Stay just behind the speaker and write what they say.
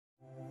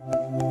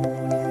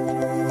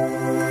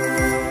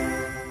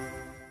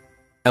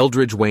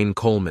Eldridge Wayne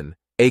Coleman,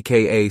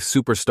 a.k.a.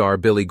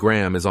 superstar Billy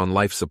Graham, is on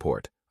life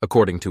support,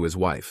 according to his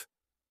wife.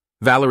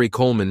 Valerie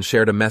Coleman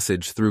shared a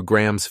message through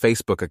Graham's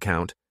Facebook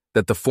account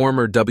that the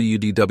former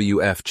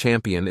WWF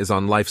champion is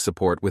on life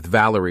support, with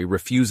Valerie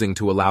refusing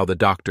to allow the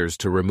doctors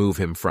to remove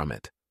him from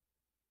it.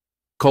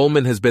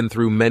 Coleman has been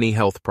through many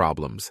health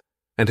problems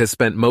and has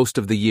spent most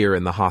of the year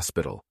in the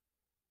hospital.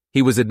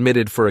 He was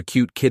admitted for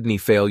acute kidney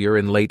failure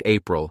in late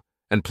April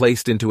and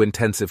placed into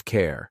intensive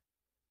care.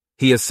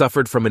 He has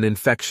suffered from an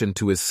infection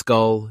to his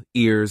skull,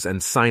 ears,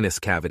 and sinus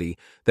cavity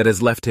that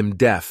has left him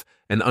deaf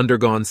and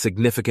undergone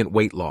significant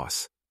weight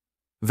loss.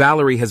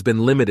 Valerie has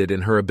been limited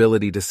in her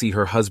ability to see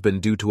her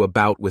husband due to a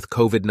bout with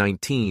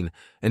COVID-19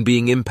 and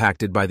being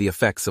impacted by the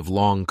effects of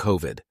long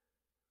COVID.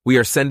 We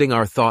are sending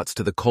our thoughts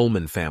to the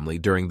Coleman family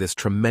during this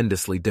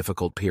tremendously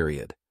difficult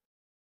period.